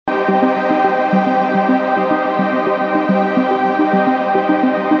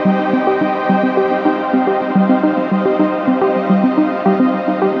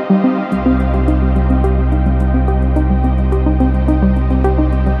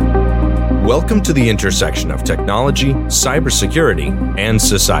Welcome to the intersection of technology, cybersecurity, and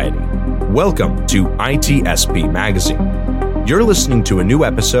society. Welcome to ITSP Magazine. You're listening to a new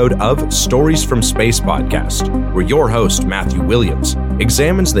episode of Stories from Space podcast, where your host, Matthew Williams,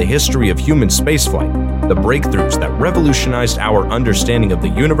 examines the history of human spaceflight, the breakthroughs that revolutionized our understanding of the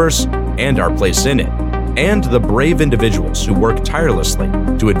universe and our place in it, and the brave individuals who work tirelessly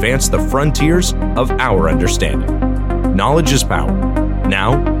to advance the frontiers of our understanding. Knowledge is power,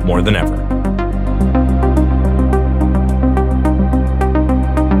 now more than ever.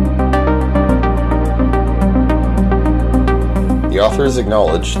 The authors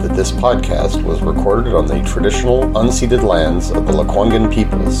acknowledge that this podcast was recorded on the traditional, unceded lands of the Lekwungen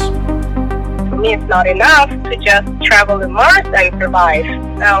peoples. For me, it's not enough to just travel to Mars and survive.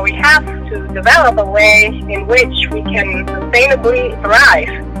 We have to develop a way in which we can sustainably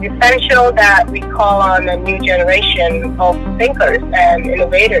thrive. It's essential that we call on a new generation of thinkers and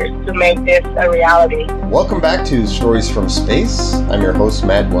innovators to make this a reality. Welcome back to Stories from Space. I'm your host,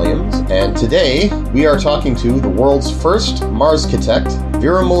 Matt Williams, and today we are talking to the world's first Marschitecture,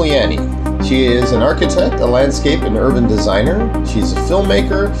 Vera Mulyani. She is an architect, a landscape and urban designer. She's a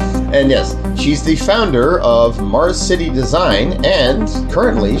filmmaker, and yes, she's the founder of Mars City Design, and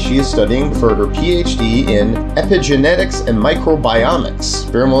currently she is studying for her PhD in epigenetics and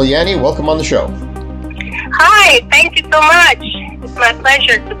microbiomics. Vera Mulyani, welcome on the show. Hi, thank you so much. It's my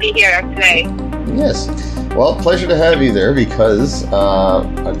pleasure to be here today. Yes. Well, pleasure to have you there because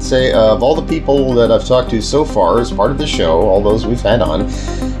I'd say of all the people that I've talked to so far as part of the show, all those we've had on,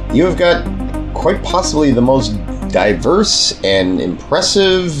 you have got quite possibly the most diverse and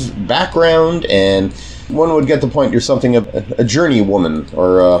impressive background, and one would get the point you're something of a journey woman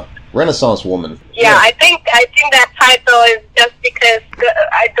or a Renaissance woman. Yeah, I think that title is just because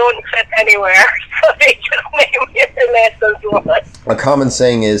I don't fit anywhere, so they just named me Renaissance woman. A common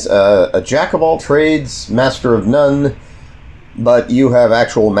saying is a jack of all trades, master of none, but you have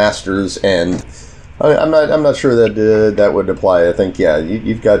actual masters, and I'm not sure that that would apply. I think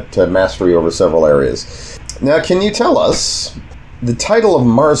you've got mastery over several areas. Now, can you tell us the title of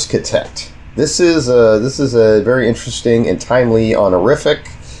Marschitecture? This is a very interesting and timely honorific.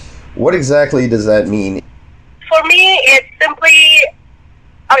 What exactly does that mean? For me, it's simply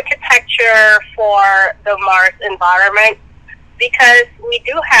architecture for the Mars environment, because we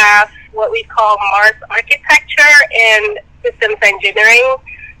do have what we call Mars architecture in systems engineering.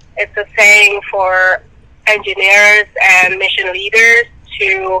 It's a saying for engineers and mission leaders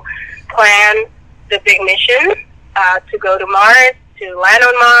to plan the big mission, to go to Mars, to land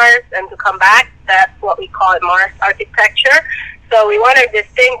on Mars, and to come back. That's what we call it, Mars architecture. So we want to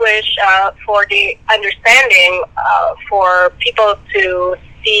distinguish for the understanding for people to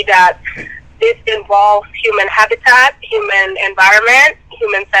see that this involves human habitat, human environment,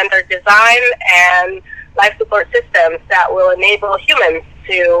 human-centered design, and life support systems that will enable humans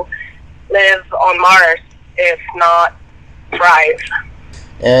to live on Mars, if not thrive.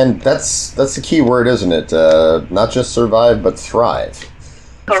 And that's the key word, isn't it? Not just survive, but thrive.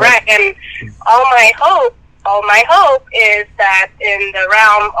 Correct. And all my hope is that in the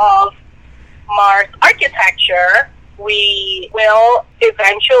realm of Mars architecture, we will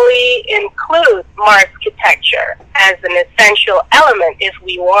eventually include Marschitecture as an essential element if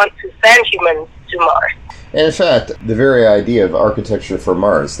we want to send humans to Mars. And in fact, the very idea of architecture for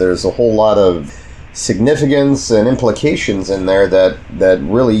Mars, there's a whole lot of significance and implications in there that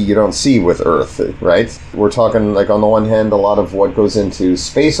really you don't see with Earth, right? We're talking, like, on the one hand, a lot of what goes into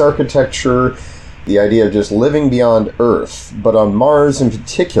space architecture, the idea of just living beyond Earth. But on Mars in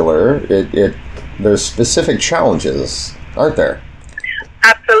particular, there's specific challenges, aren't there?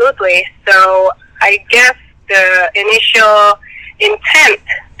 Absolutely. So I guess the initial intent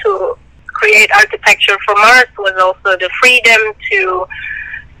to create architecture for Mars was also the freedom to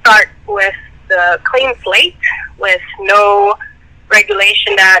start with the clean slate, with no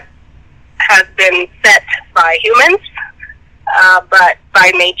regulation that has been set by humans, but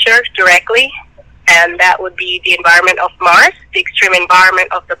by nature directly. And that would be the environment of Mars, the extreme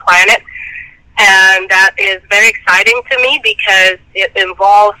environment of the planet. And that is very exciting to me because it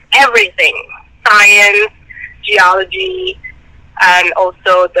involves everything: science, geology, and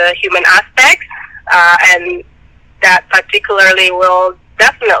also the human aspects. And that particularly will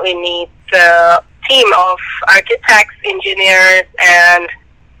definitely need the team of architects, engineers, and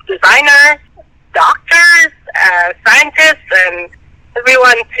designers, doctors, scientists, and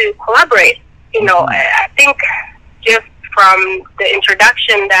everyone to collaborate. I think just from the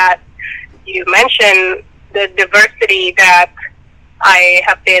introduction that you mentioned, the diversity that I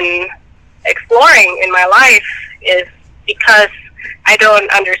have been exploring in my life is because I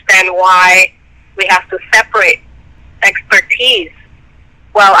don't understand why we have to separate expertise.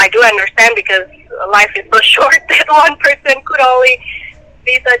 Well, I do understand because life is so short that one person could only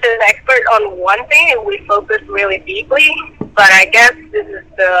be such an expert on one thing and we focus really deeply. But I guess this is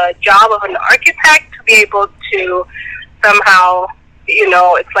the job of an architect to be able to somehow,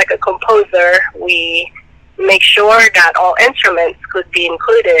 it's like a composer. We make sure that all instruments could be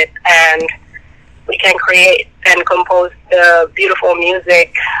included and we can create and compose the beautiful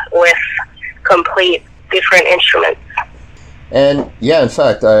music with complete different instruments. And yeah, in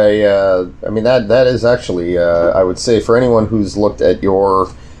fact, I mean that is actually I would say for anyone who's looked at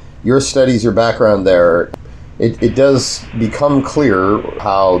your studies, your background there, it does become clear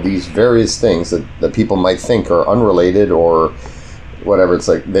how these various things that people might think are unrelated or whatever, it's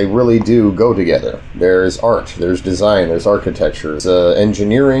like they really do go together. There's art, there's design, there's architecture, there's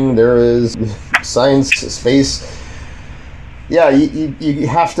engineering, there is science, space. Yeah, you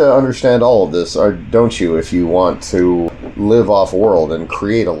have to understand all of this, don't you, if you want to live off-world and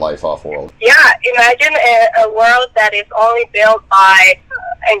create a life off-world? Yeah, imagine a world that is only built by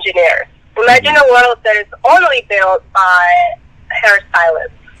engineers. Imagine a world that is only built by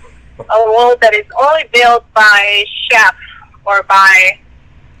hairstylists. A world that is only built by chefs or by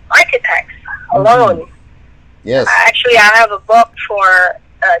architects alone. Yes. Actually, I have a book for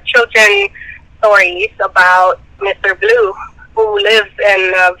children stories about Mr. Blue, who lives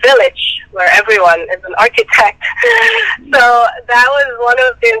in a village where everyone is an architect. So that was one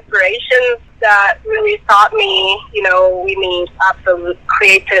of the inspirations that really taught me, we need absolute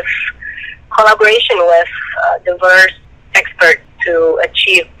creative collaboration with diverse experts to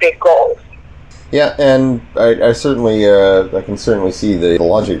achieve big goals. Yeah, and I certainly, I can certainly see the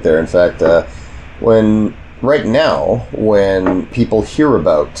logic there. In fact, right now, when people hear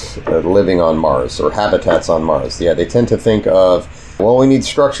about living on Mars or habitats on Mars, they tend to think of, well, we need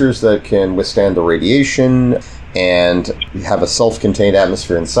structures that can withstand the radiation and have a self-contained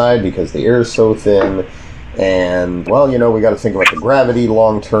atmosphere inside because the air is so thin. And, well, we got to think about the gravity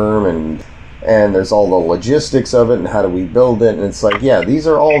long term, and there's all the logistics of it and how do we build it. And it's like, yeah, these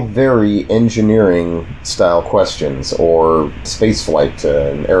are all very engineering style questions or spaceflight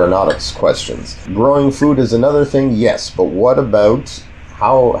and aeronautics questions. Growing food is another thing, yes, but what about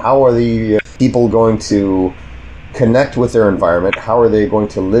how are the people going to connect with their environment? How are they going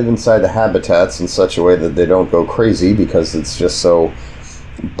to live inside the habitats in such a way that they don't go crazy because it's just so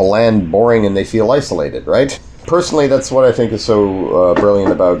bland, boring, and they feel isolated, right? Personally, that's what I think is so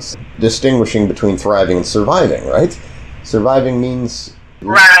brilliant about distinguishing between thriving and surviving, right? Surviving means...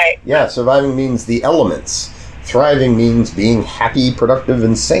 Right. Yeah, surviving means the elements. Thriving means being happy, productive,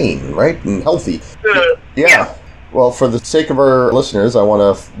 and sane, right? And healthy. Yeah. Well, for the sake of our listeners, I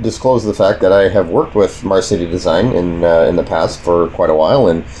want to disclose the fact that I have worked with Mars City Design in the past for quite a while,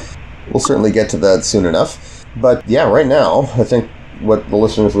 and we'll certainly get to that soon enough. But yeah, right now, I think what the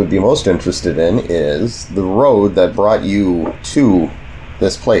listeners would be most interested in is the road that brought you to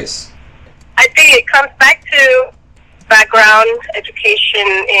this place. I think it comes back to background education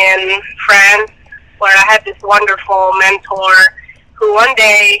in France, where I had this wonderful mentor who one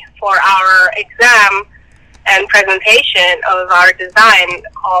day for our exam and presentation of our design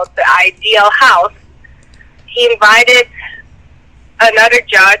called the Ideal House, he invited another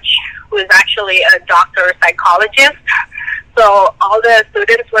judge who is actually a doctor psychologist. So all the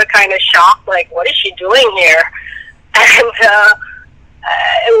students were kind of shocked, like, what is she doing here? And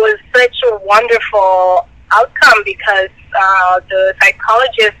it was such a wonderful outcome because the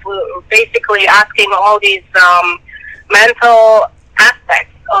psychologists were basically asking all these mental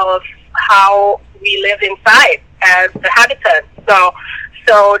aspects of how we live inside as the habitat.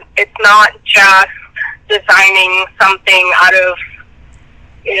 So it's not just designing something out of,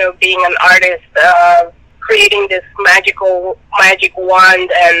 being an artist, creating this magic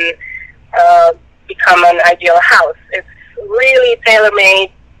wand and become an ideal house. It's really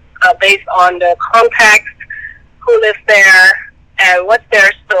tailor-made based on the context, who lives there, and what's their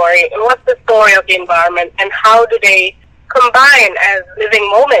story, and what's the story of the environment, and how do they combine as living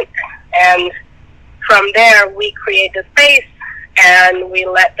moments. And from there, we create the space, and we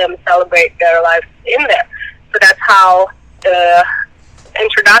let them celebrate their lives in there. So that's how the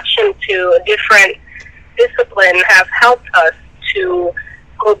introduction to a different discipline have helped us to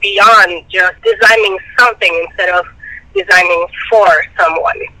go beyond just designing something instead of designing for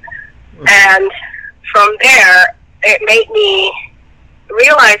someone. Mm-hmm. And from there, it made me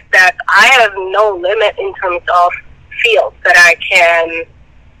realize that I have no limit in terms of fields that I can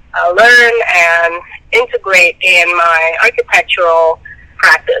learn and integrate in my architectural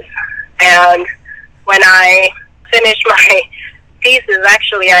practice. And when I finished my thesis,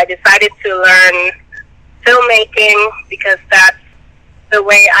 actually, I decided to learn filmmaking because that's the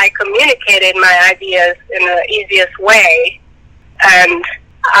way I communicated my ideas in the easiest way. And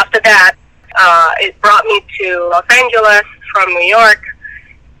after that, it brought me to Los Angeles from New York.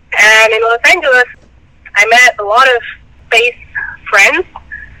 And in Los Angeles, I met a lot of space friends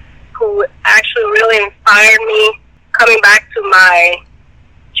who actually really inspired me coming back to my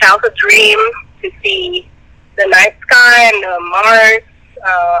childhood dream to see the night sky and the Mars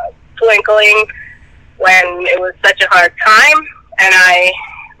twinkling when it was such a hard time. And I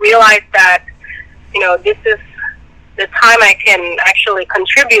realized that, this is the time I can actually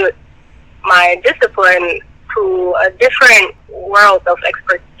contribute my discipline to a different world of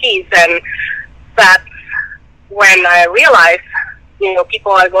expertise. And that's when I realized,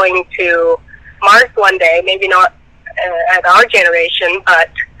 people are going to Mars one day, maybe not at our generation, but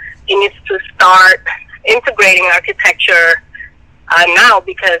it needs to start integrating architecture now,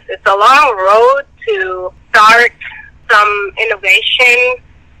 because it's a long road to start some innovation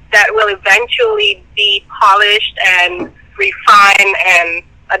that will eventually be polished and refined and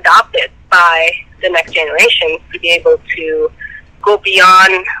adopted by the next generation to be able to go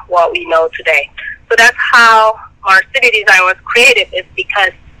beyond what we know today. So that's how our city design was created, is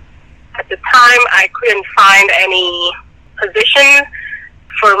because at the time I couldn't find any position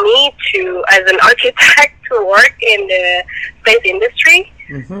for me to, as an architect, to work in the space industry.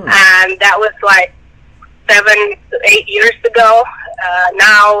 Mm-hmm. And that was like 7 to 8 years ago.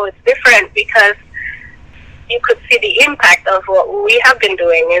 Now it's different because you could see the impact of what we have been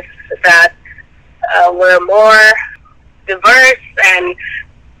doing is that we're more diverse and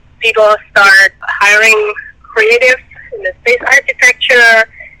people start hiring creatives in the space architecture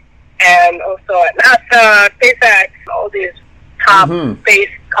and also at NASA, SpaceX, all these top space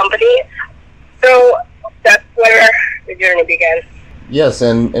companies. So that's where the journey began. Yes,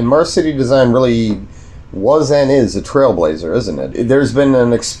 and Mars City Design really was and is a trailblazer, isn't it? There's been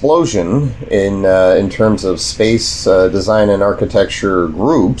an explosion in terms of space design and architecture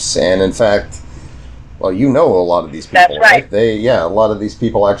groups, and in fact, well, a lot of these people. That's right. A lot of these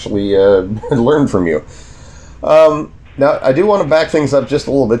people actually learn from you. Now, I do want to back things up just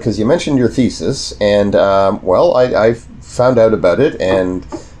a little bit because you mentioned your thesis, and I found out about it, and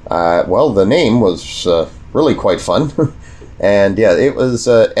the name was really quite fun. And yeah, it was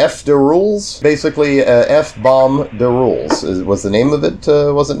F de Rules, basically F-Bomb de Rules was the name of it,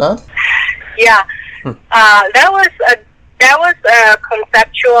 was it not? Yeah, that was a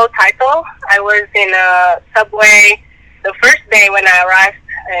conceptual title. I was in a subway the first day when I arrived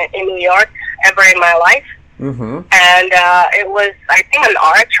in New York ever in my life. Mm-hmm. And it was, I think, an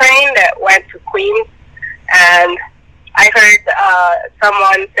R train that went to Queens, and I heard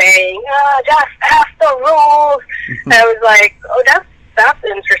someone saying, just F the rules. And I was like, oh, that's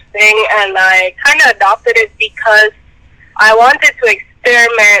interesting. And I kind of adopted it because I wanted to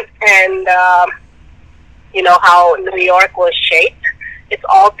experiment and, how New York was shaped. It's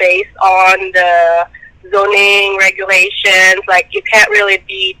all based on the zoning regulations. Like, you can't really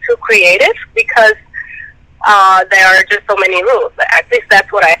be too creative because there are just so many rules. At least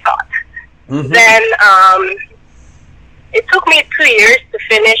that's what I thought. Mm-hmm. Then it took me 2 years to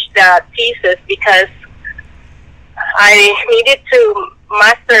finish the thesis because I needed to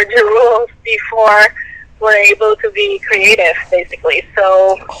master the rules before we're able to be creative, basically.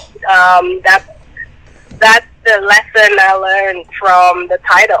 So that's the lesson I learned from the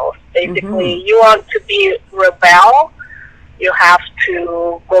titles. Basically, you want to be rebel, you have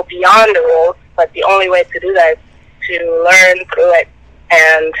to go beyond the rules, but the only way to do that is to learn through it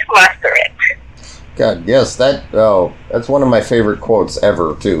and master it. God, yes, that's one of my favorite quotes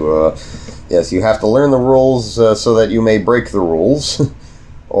ever, too. Yes, you have to learn the rules so that you may break the rules.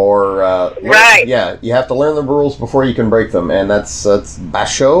 Or, right. Yeah, you have to learn the rules before you can break them, and that's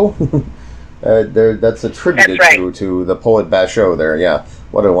Basho. That's attributed to the poet Basho there, yeah.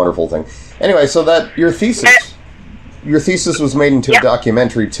 What a wonderful thing. Anyway, so that your thesis was made into a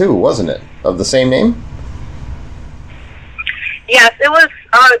documentary, too, wasn't it? Of the same name? Yes, it was,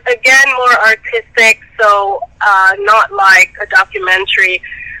 again, more artistic, so not like a documentary.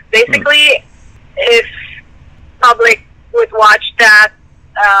 Basically, if public would watch that,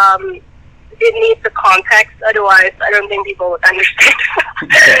 it needs a context, otherwise I don't think people would understand.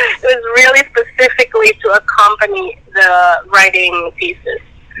 It was really specifically to accompany the writing thesis.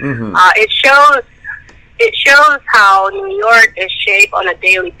 Mm-hmm. It shows how New York is shaped on a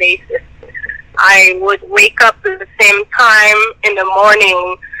daily basis. I would wake up at the same time in the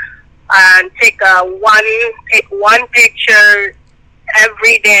morning and take one picture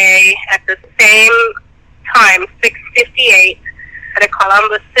every day at the same time, 6:58,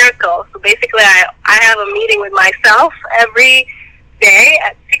 Columbus Circle. So basically, I have a meeting with myself every day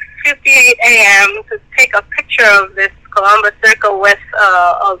at 6:58 a.m. to take a picture of this Columbus Circle with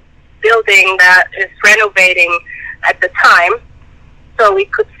a building that is renovating at the time, so we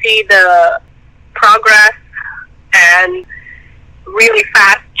could see the progress and really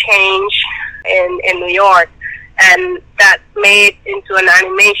fast change in New York. And that made into an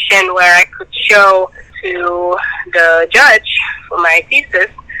animation where I could show to the judge for my thesis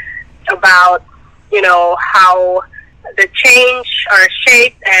about, how the change are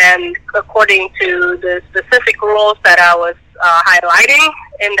shaped, and according to the specific rules that I was highlighting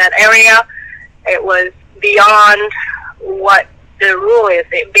in that area, it was beyond what the rule is.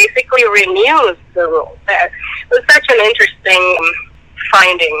 It basically renews the rule. It was such an interesting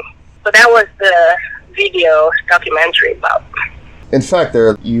finding. So that was the video documentary about. In fact,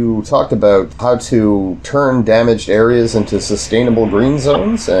 there you talked about how to turn damaged areas into sustainable green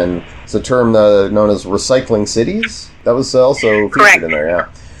zones, and it's a term known as recycling cities. That was also featured in there, yeah.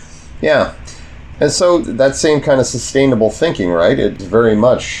 Yeah. And so that same kind of sustainable thinking, right? It's very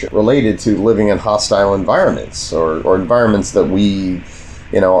much related to living in hostile environments, or environments that we,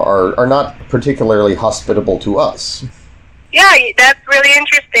 are not particularly hospitable to us. Yeah, that's really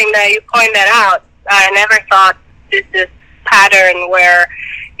interesting that you point that out. I never thought this pattern where,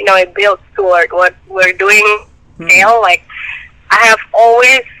 it builds toward what we're doing. Like, I have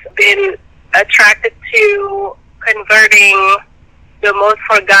always been attracted to converting the most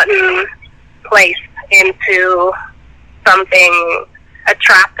forgotten place into something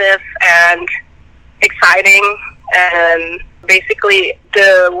attractive and exciting. And basically,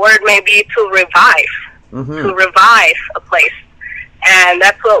 the word may be to revive, to revive a place. And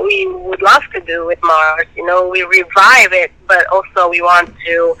that's what we would love to do with Mars. We revive it, but also we want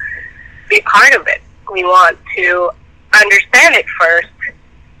to be part of it. We want to understand it first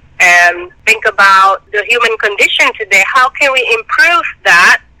and think about the human condition today. How can we improve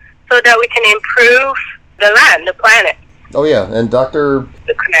that so that we can improve the land, the planet? Oh, yeah, and the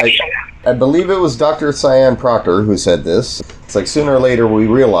connection. I believe it was Dr. Cyan Proctor who said this. It's like sooner or later we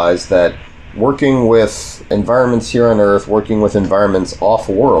realize that working with environments here on Earth, working with environments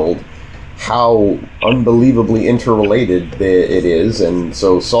off-world, how unbelievably interrelated it is, and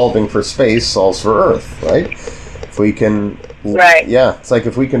so solving for space solves for Earth, right? If we can... Right. Yeah, it's like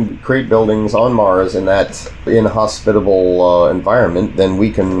if we can create buildings on Mars in that inhospitable environment, then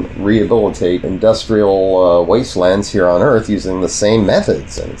we can rehabilitate industrial wastelands here on Earth using the same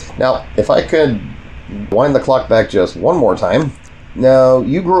methods. And now, if I could wind the clock back just one more time. Now,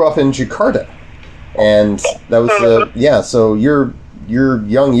 you grew up in Jakarta, and that was, so your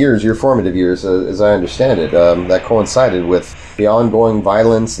young years, your formative years, as I understand it, that coincided with the ongoing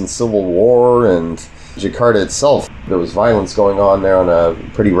violence and civil war, and Jakarta itself, there was violence going on there on a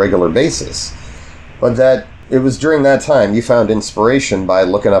pretty regular basis. But that it was during that time you found inspiration by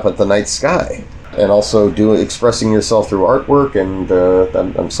looking up at the night sky, and also expressing yourself through artwork. And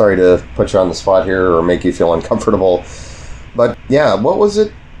I'm sorry to put you on the spot here or make you feel uncomfortable, but yeah, what was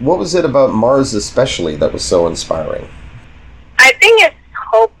it about Mars especially that was so inspiring? I think it's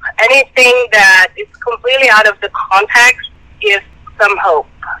hope. Anything that is completely out of the context gives some hope.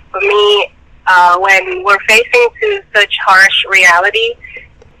 For me, when we're facing to such harsh reality,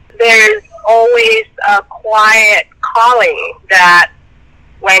 there's always a quiet calling that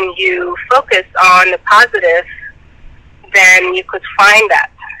when you focus on the positive, then you could find that.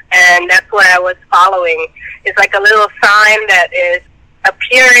 And that's what I was following. It's like a little sign that is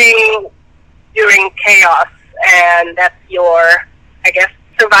appearing during chaos, and that's your, I guess,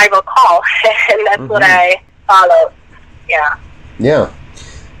 survival call. And that's what I followed. Yeah. Yeah.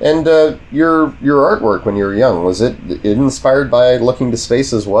 And your artwork when you were young, was it inspired by looking to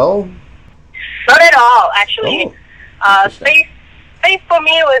space as well? Not at all, actually. Space for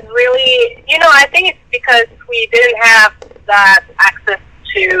me was really, I think it's because we didn't have that access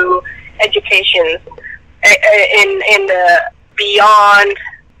to education in the beyond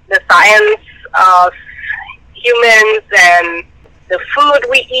the science of humans and the food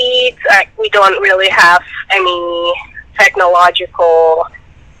we eat. We don't really have any technological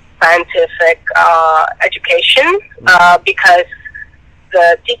scientific education because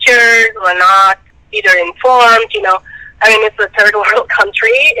the teachers were not either informed, it's a third world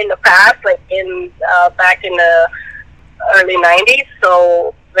country in the past, like back in the early 90s,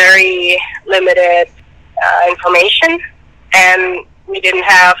 so very limited information, and we didn't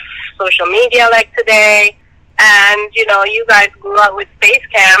have social media like today. And you guys grew up with space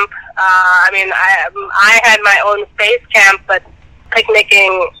camp. I had my own space camp, but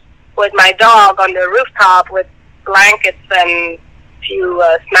picnicking with my dog on the rooftop with blankets and few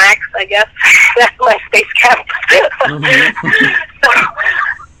snacks, I guess. That's my space camp. So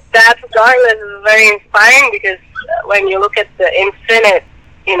that regardless is very inspiring because when you look at the infinite,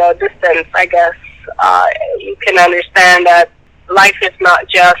 distance, I guess, you can understand that life is not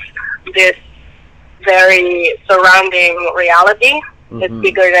just this very surrounding reality. It's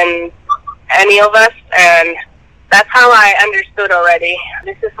bigger than any of us, and that's how I understood already.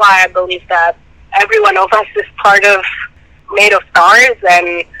 This is why I believe that every one of us is made of stars,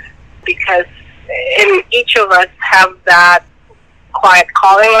 and because in each of us have that quiet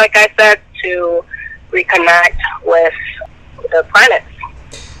calling, like I said, to reconnect with the planet.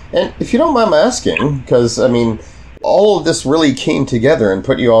 And if you don't mind my asking, because, all of this really came together and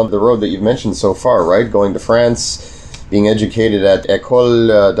put you on the road that you've mentioned so far, right? Going to France, being educated at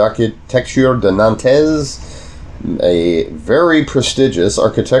École d'Architecture de Nantes, a very prestigious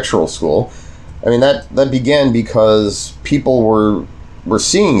architectural school. That began because people were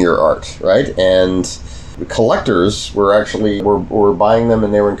seeing your art, right? And collectors were buying them,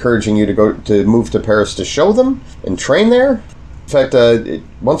 and they were encouraging you to move to Paris to show them and train there. In fact,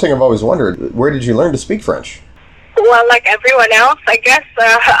 one thing I've always wondered, where did you learn to speak French? Well, like everyone else, I guess.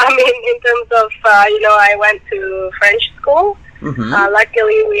 In terms of, I went to French school.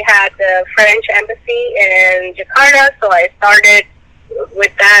 Luckily, we had the French embassy in Jakarta, so I started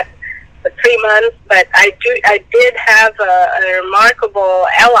with that for 3 months. But I did have a remarkable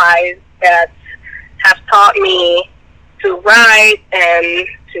allies that have taught me to write and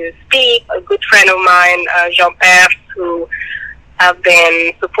to speak. A good friend of mine, Jean-Pierre, who have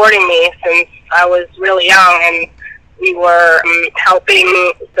been supporting me since I was really young, and we were helping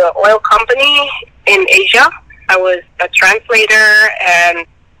the oil company in Asia. I was a translator, and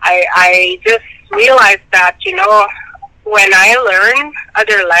I just realized that, when I learned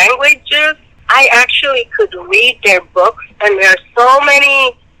other languages, I actually could read their books, and there are so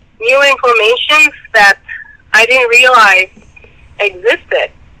many new information that I didn't realize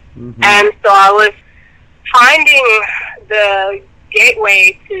existed. And so I was finding the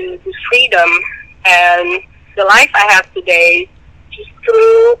gateway to the freedom and the life I have today just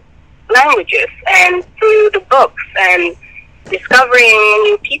through languages and through the books and discovering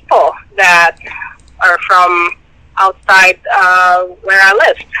new people that are from outside where I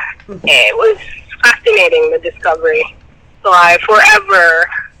lived. It was fascinating, the discovery. So I forever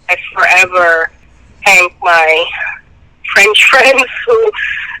thank my French friends who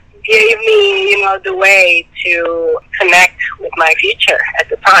gave me, the way to connect with my future at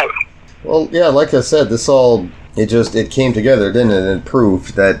the time. Well, yeah, like I said, it came together, didn't it? And it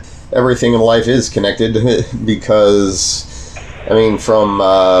proved that everything in life is connected because,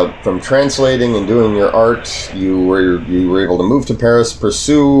 from translating and doing your art, you were able to move to Paris,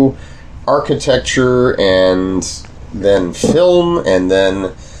 pursue architecture, and then film, and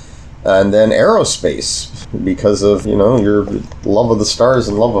then aerospace because of your love of the stars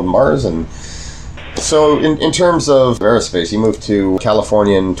and love of Mars. And so in terms of aerospace, you moved to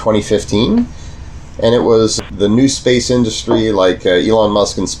California in 2015, and it was the new space industry like Elon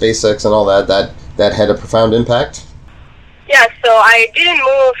Musk and SpaceX and all that had a profound impact. Yeah, so I didn't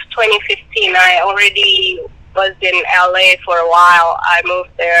move 2015. I already was in LA for a while. I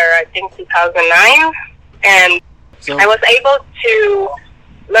moved there, I think, 2009, and I was able to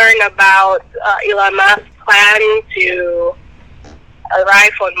learn about Elon Musk's plan to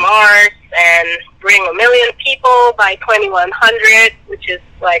arrive on Mars and bring 1 million people by 2100, which is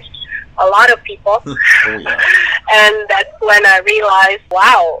like a lot of people. Oh, yeah. And that's when I realized,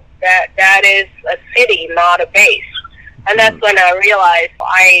 wow, that is a city, not a base. And that's when I realized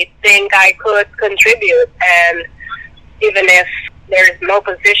I think I could contribute, and even if there's no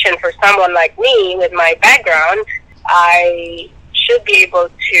position for someone like me with my background, I should be able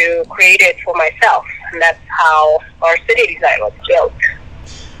to create it for myself. And that's how our city design was built.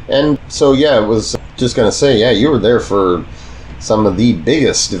 And so, I was just going to say, you were there for some of the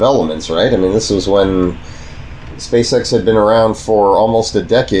biggest developments, right? This was when SpaceX had been around for almost a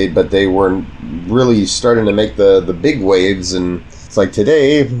decade, but they were really starting to make the big waves. And it's like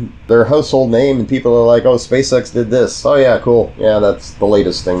today, they're a household name, and people are like, oh, SpaceX did this. Oh, yeah, cool. Yeah, that's the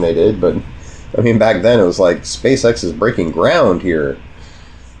latest thing they did. But, back then it was like, SpaceX is breaking ground here.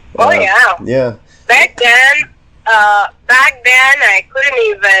 Oh, yeah. Yeah. Back then, I couldn't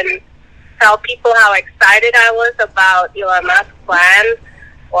even tell people how excited I was about Elon Musk's plan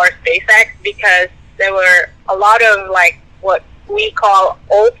or SpaceX, because there were a lot of what we call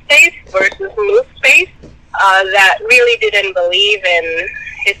old space versus new space that really didn't believe in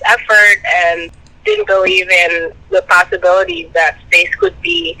his effort and didn't believe in the possibility that space could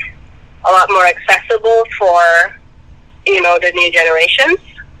be a lot more accessible for the new generations.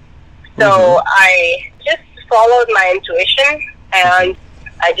 So I just followed my intuition, and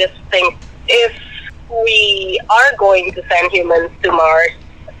I just think if we are going to send humans to Mars,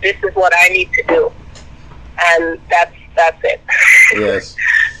 this is what I need to do. And that's it. Yes.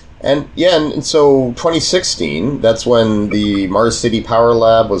 And so 2016, that's when the Mars City Power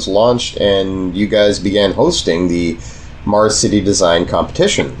Lab was launched, and you guys began hosting the Mars City Design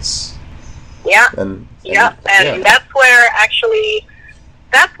competitions. Yeah. And that's where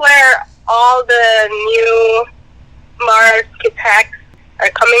all the new Mars architects are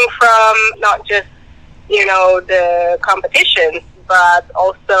coming from, not just, the competitions, but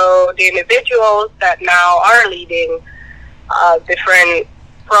also the individuals that now are leading different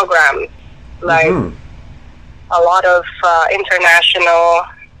programs, like a lot of international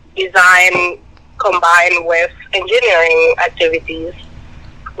design combined with engineering activities,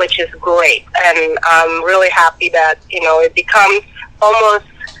 which is great. And I'm really happy that, it becomes almost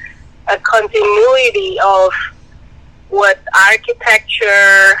a continuity of what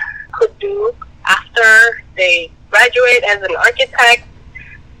architecture could do after they graduate as an architect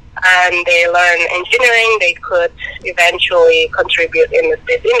and they learn engineering. They could eventually contribute in the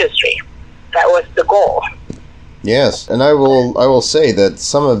space industry. That was the goal. Yes, and I will say that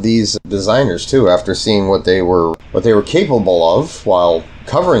some of these designers too, after seeing what they were capable of while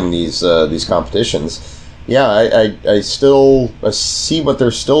covering these competitions, I see what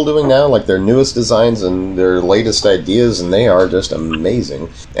they're still doing now, like their newest designs and their latest ideas, and they are just amazing.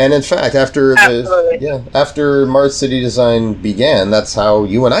 And in fact, after Mars City Design began, that's how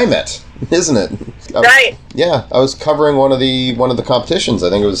you and I met, isn't it? Right. I was covering one of the competitions. I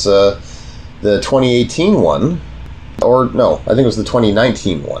think it was the 2018 one. Or no, I think it was the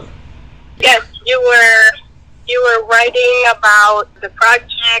 2019 one. Yes, you were writing about the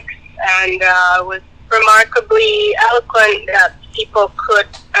projects, and was remarkably eloquent that people could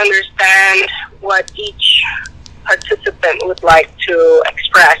understand what each participant would like to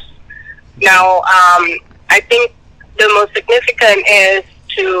express. Now, I think the most significant is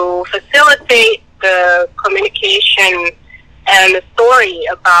to facilitate the communication and the story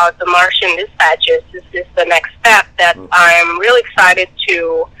about the Martian dispatches. This is the next step that I'm really excited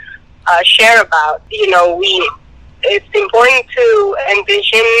to share about. It's important to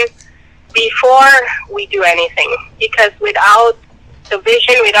envision before we do anything, because without the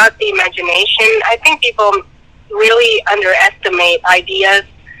vision, without the imagination, I think people really underestimate ideas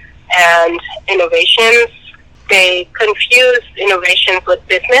and innovations. They confuse innovations with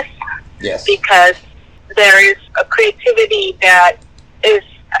business. Yes. Because there is a creativity that is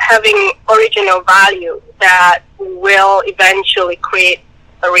having original value that will eventually create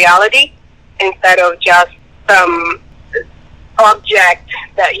a reality instead of just some object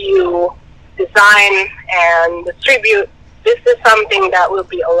that you design and distribute. This is something that will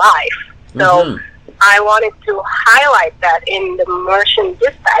be alive. So I wanted to highlight that in the Martian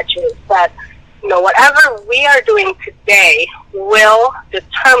dispatches, that whatever we are doing today will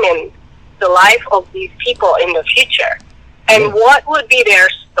determine the life of these people in the future. And what would be their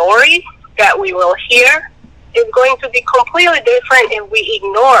story that we will hear is going to be completely different if we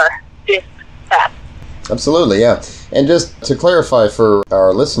ignore this fact. Absolutely, yeah. And just to clarify for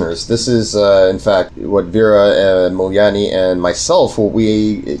our listeners, this is, in fact, what Vera and Mulyani and myself, what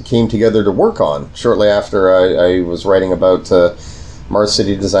we came together to work on shortly after I was writing about Mars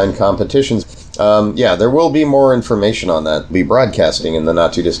City Design competitions. There will be more information on that. We'll be broadcasting in the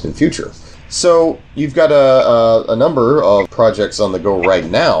not-too-distant future. So you've got a number of projects on the go right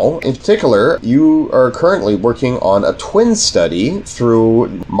now. In particular, you are currently working on a twin study through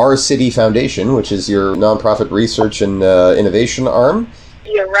Mars City Foundation, which is your nonprofit research and innovation arm.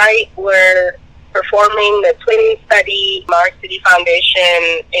 You're right. We're performing the twin study. Mars City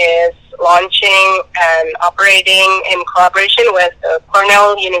Foundation is launching and operating in collaboration with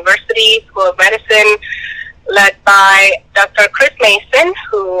Cornell University School of Medicine, led by Dr. Chris Mason,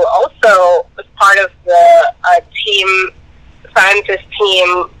 who also was part of the scientist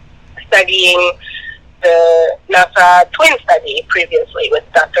team studying the NASA twin study previously with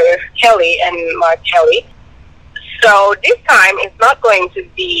Dr. Kelly and Mark Kelly. So this time it's not going to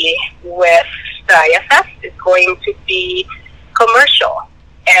be with the ISS, it's going to be commercial.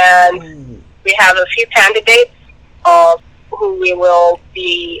 And we have a few candidates of who we will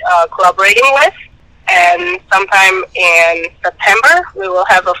be collaborating with. And sometime in September, we will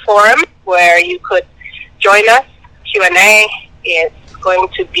have a forum where you could join us. Q&A is going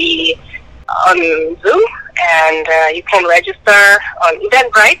to be on Zoom, and you can register on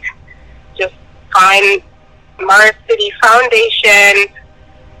Eventbrite. Just find Mars City Foundation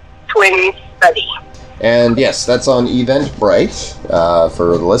Twin Study. And yes, that's on Eventbrite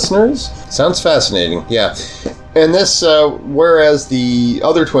for the listeners. Sounds fascinating, yeah. And this, whereas the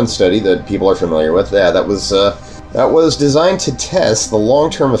other twin study that people are familiar with, that was designed to test the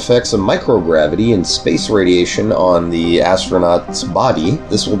long-term effects of microgravity and space radiation on the astronaut's body.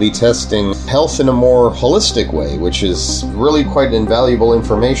 This will be testing health in a more holistic way, which is really quite invaluable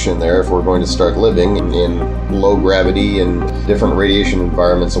information there if we're going to start living in low gravity and different radiation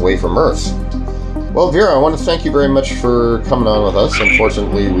environments away from Earth. Well, Vera, I want to thank you very much for coming on with us.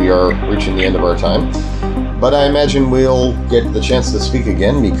 Unfortunately, we are reaching the end of our time. But I imagine we'll get the chance to speak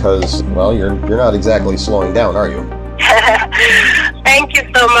again because, well, you're not exactly slowing down, are you? Thank you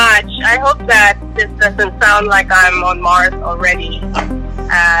so much. I hope that this doesn't sound like I'm on Mars already,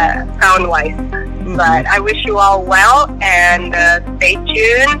 sound-wise. But I wish you all well, and stay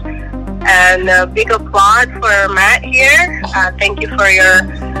tuned. And big applaud for Matt here. Thank you for your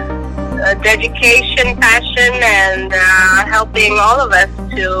dedication, passion, and helping all of us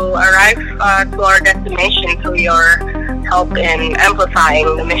to arrive to our destination through your help in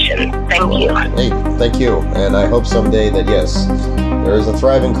amplifying the mission. Thank you. Hey, thank you. And I hope someday that, yes, there is a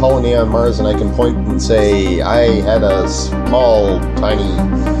thriving colony on Mars and I can point and say, I had a small, tiny,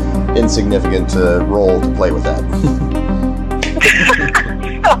 insignificant role to play with that.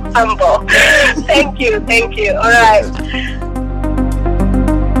 So humble. Thank you. All right.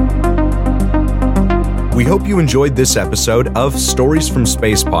 We hope you enjoyed this episode of Stories from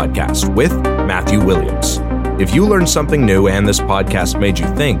Space podcast with Matthew Williams. If you learned something new and this podcast made you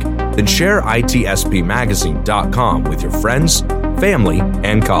think, then share itspmagazine.com with your friends, family,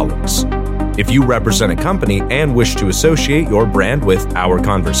 and colleagues. If you represent a company and wish to associate your brand with our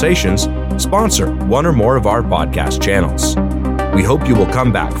conversations, sponsor one or more of our podcast channels. We hope you will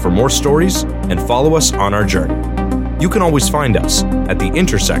come back for more stories and follow us on our journey. You can always find us at the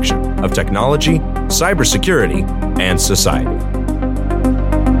intersection of technology, cybersecurity, and society.